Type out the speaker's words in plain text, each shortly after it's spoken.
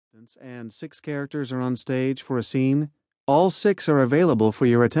performance and 6 characters are on stage for a scene, all 6 are available for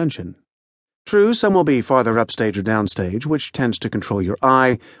your attention. True, some will be farther upstage or downstage, which tends to control your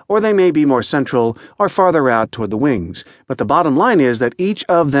eye, or they may be more central or farther out toward the wings, but the bottom line is that each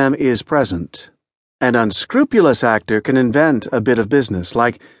of them is present. An unscrupulous actor can invent a bit of business,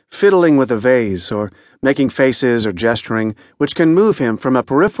 like fiddling with a vase or making faces or gesturing, which can move him from a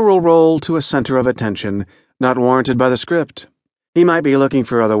peripheral role to a center of attention, not warranted by the script. He might be looking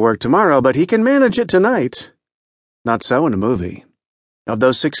for other work tomorrow, but he can manage it tonight. Not so in a movie. Of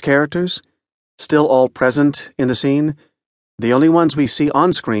those 6 characters, still all present in the scene, the only ones we see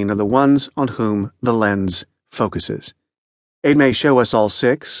on screen are the ones on whom the lens focuses. It may show us all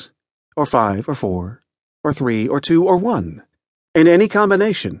 6, or 5, or 4, or 3, or 2, or 1, in any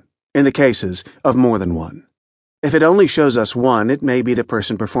combination, in the cases of more than one. If it only shows us one, it may be the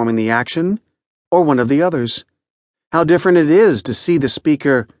person performing the action, or one of the others. How different it is to see the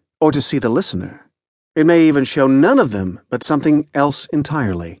speaker or to see the listener. It may even show none of them, but something else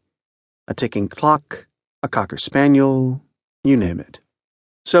entirely. A ticking clock, a cocker spaniel, you name it.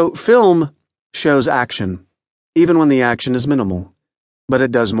 So film shows action, even when the action is minimal. But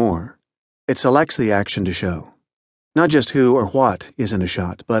it does more. It selects the action to show. Not just who or what is in a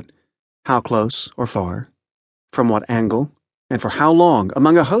shot, but how close or far, from what angle, and for how long,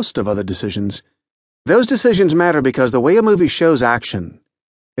 among a host of other decisions. Those decisions matter because the way a movie shows action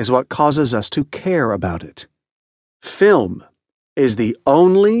is what causes us to care about it. Film is the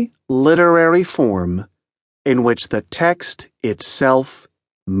only literary form in which the text itself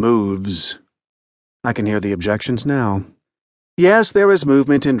moves. I can hear the objections now. Yes, there is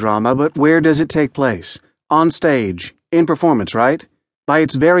movement in drama, but where does it take place? On stage, in performance, right? By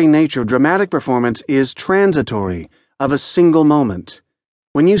its very nature, dramatic performance is transitory, of a single moment.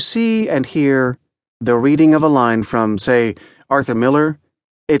 When you see and hear the reading of a line from, say, Arthur Miller,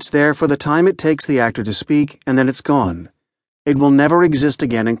 it's there for the time it takes the actor to speak, and then it's gone. It will never exist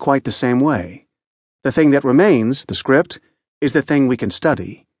again in quite the same way. The thing that remains, the script, is the thing we can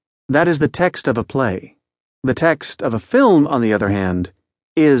study. That is the text of a play. The text of a film, on the other hand,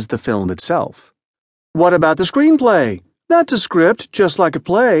 is the film itself. What about the screenplay? That's a script, just like a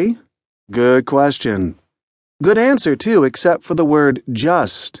play. Good question. Good answer, too, except for the word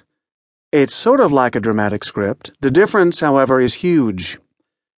just. It's sort of like a dramatic script. The difference, however, is huge.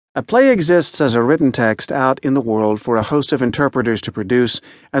 A play exists as a written text out in the world for a host of interpreters to produce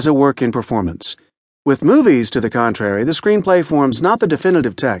as a work in performance. With movies, to the contrary, the screenplay forms not the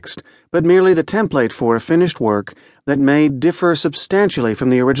definitive text, but merely the template for a finished work that may differ substantially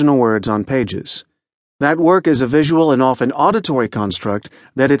from the original words on pages. That work is a visual and often auditory construct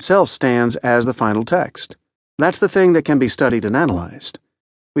that itself stands as the final text. That's the thing that can be studied and analyzed.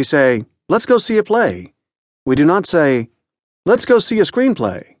 We say, let's go see a play. We do not say, let's go see a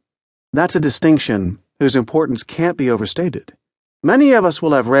screenplay. That's a distinction whose importance can't be overstated. Many of us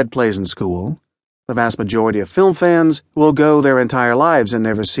will have read plays in school. The vast majority of film fans will go their entire lives and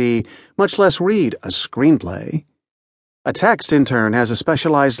never see, much less read, a screenplay. A text, in turn, has a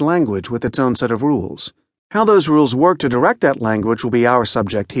specialized language with its own set of rules. How those rules work to direct that language will be our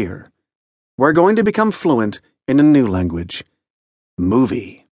subject here. We're going to become fluent in a new language: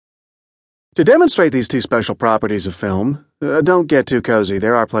 movie. To demonstrate these 2 special properties of film, don't get too cozy,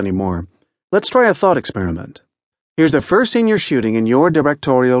 there are plenty more. Let's try a thought experiment. Here's the first scene you're shooting in your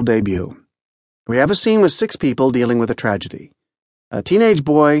directorial debut. We have a scene with 6 people dealing with a tragedy. A teenage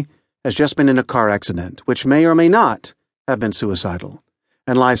boy has just been in a car accident, which may or may not have been suicidal,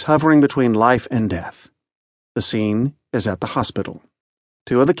 and lies hovering between life and death. The scene is at the hospital.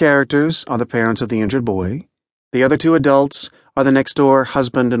 2 of the characters are the parents of the injured boy. The other 2 adults are the next-door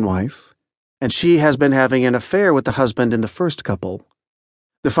husband and wife, and she has been having an affair with the husband in the first couple.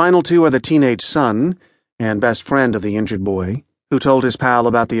 The final 2 are the teenage son and best friend of the injured boy, who told his pal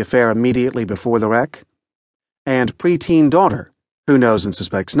about the affair immediately before the wreck, and preteen daughter, who knows and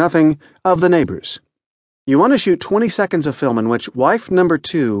suspects nothing of the neighbors. You want to shoot 20 seconds of film in which wife number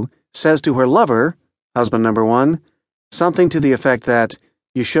 2 says to her lover, husband number 1, something to the effect that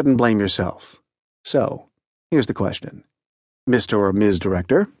you shouldn't blame yourself. So, here's the question. Mr. or Ms.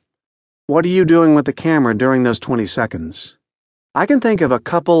 Director, what are you doing with the camera during those 20 seconds? I can think of a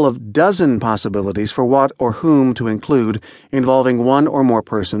couple of dozen possibilities for what or whom to include involving 1 or more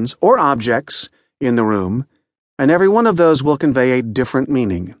persons or objects in the room, and every one of those will convey a different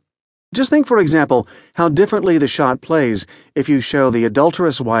meaning. Just think, for example, how differently the shot plays if you show the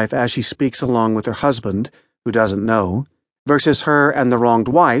adulterous wife as she speaks along with her husband, who doesn't know, versus her and the wronged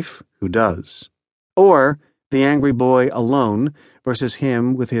wife, who does. Or the angry boy alone versus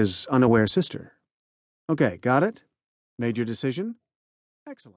him with his unaware sister. Okay, got it? Made your decision? Excellent.